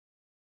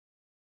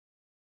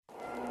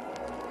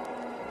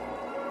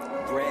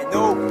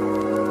No.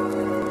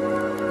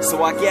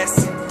 So I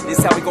guess this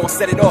is how we gonna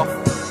set it off.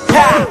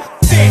 Ha!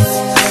 This,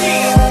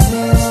 yeah.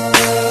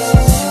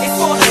 It's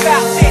all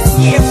about this,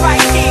 yeah,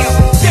 right here.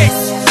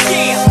 This,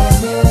 yeah.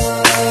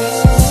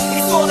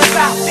 It's all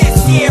about this,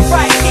 yeah,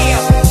 right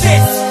here.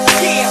 This,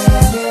 yeah.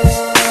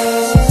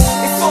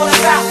 It's all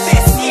about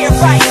this, yeah,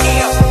 right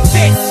here.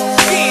 This,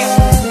 yeah.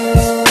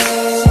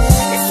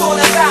 It's all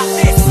about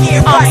this,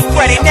 yeah, right here. I'm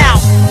spreading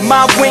out,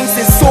 my wings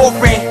is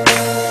soaring.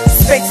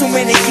 Spent too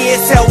many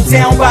years held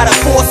down by the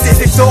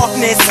forces of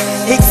darkness,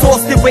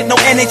 exhausted with no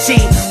energy.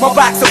 My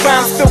box of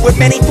rounds filled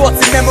with many thoughts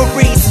and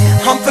memories.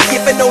 I'm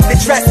forgiving those that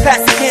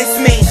trespass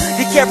against me.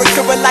 The character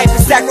of life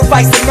is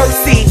sacrifice and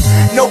mercy.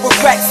 No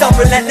regrets, I'm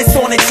relentless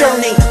on a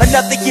journey.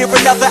 Another year,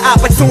 another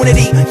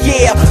opportunity.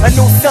 Yeah, a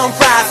new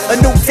sunrise, a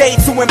new day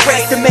to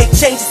embrace, to make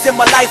changes in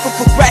my life and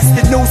progress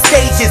to new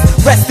stages.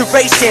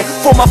 Restoration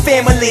for my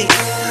family.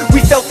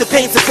 We felt the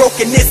pains of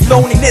brokenness,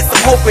 loneliness.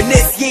 I'm hoping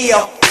this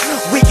year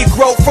we can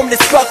grow from the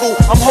struggle.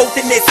 I'm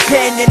holding this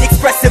pen and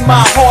expressing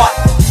my heart.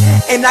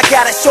 And I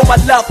gotta show my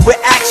love with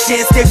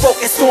actions. Stay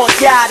focused on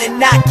God and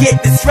not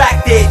get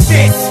distracted.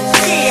 This,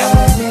 yeah.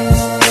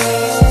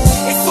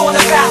 It's all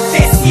about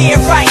this, yeah,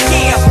 right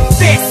here.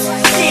 This,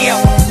 yeah.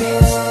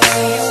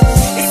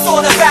 It's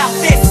all about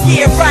this,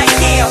 yeah, right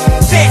here.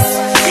 This,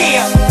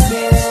 yeah.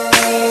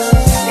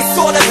 It's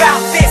all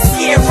about this,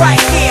 yeah,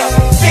 right here.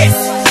 This,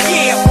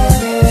 yeah.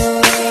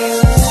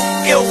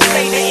 Ill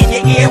flavor in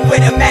your ear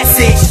with a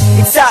message.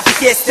 It's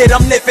obvious that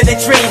I'm living a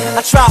dream.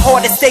 I try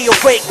hard to stay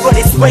awake, but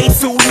it's way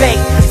too late.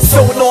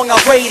 So long I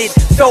waited,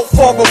 felt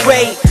far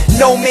away.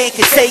 No man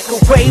can take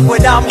away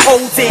what I'm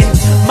holding.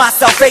 My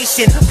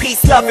salvation,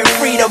 peace, love, and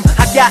freedom.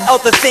 I got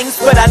other things,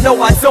 but I know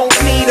I don't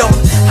need them.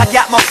 I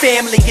got my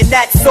family, and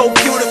that's so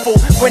beautiful.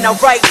 When I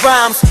write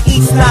rhymes,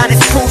 each line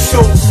is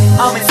crucial.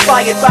 I'm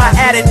inspired by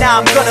Adam, now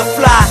I'm gonna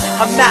fly.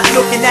 I'm not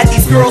looking at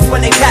these girls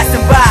when they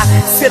passing by.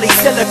 Silly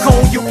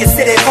silicone, you can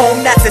sit at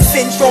home, that's a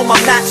syndrome.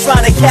 I'm not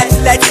trying to catch,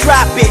 let's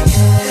drop it.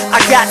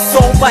 I got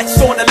so much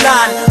on the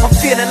line. I'm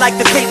feeling like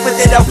the paper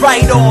that I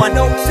write on,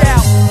 no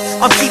doubt.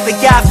 I'm keeping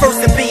God first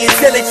and being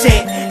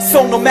diligent.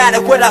 So no matter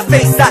what I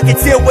face, I can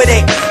deal with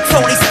it.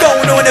 Tony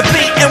Stone on the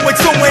beat and we're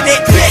doing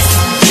it. This,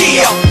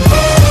 yeah.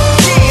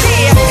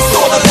 It's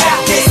all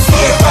about this,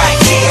 yeah, right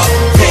here.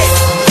 This,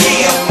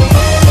 yeah.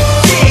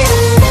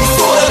 It's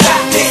all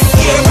about this,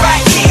 yeah,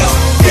 right here.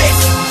 This,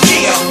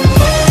 yeah.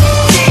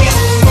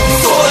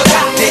 It's all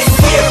about this,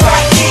 yeah,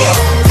 right here.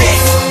 This,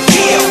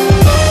 yeah.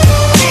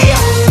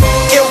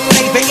 Ill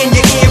flavor in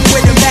your ear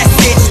with a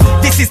message.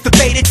 This is the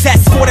beta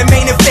test for the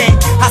main event.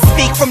 I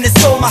speak from the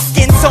soul, my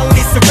skin tone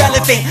is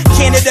irrelevant.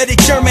 Canada to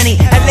Germany,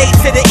 LA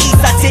to the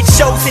east. I did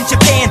shows in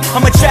Japan.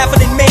 I'm a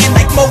traveling man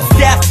like most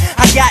deaf.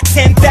 I got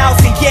 10,000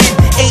 yen,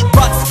 $8,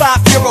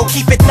 €5.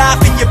 Keep it live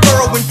in your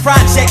burrowing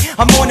project.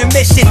 I'm on a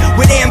mission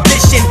with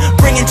ambition,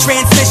 bringing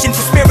transmission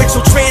to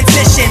spiritual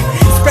transition.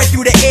 Spread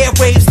through the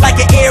airwaves like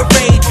an air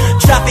raid,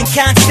 dropping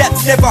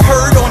concepts never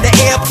heard on the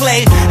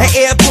airplane. An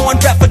airborne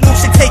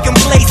revolution taking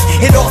place.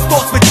 It all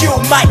starts with you.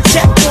 Mic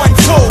check 1,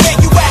 2. Where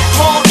you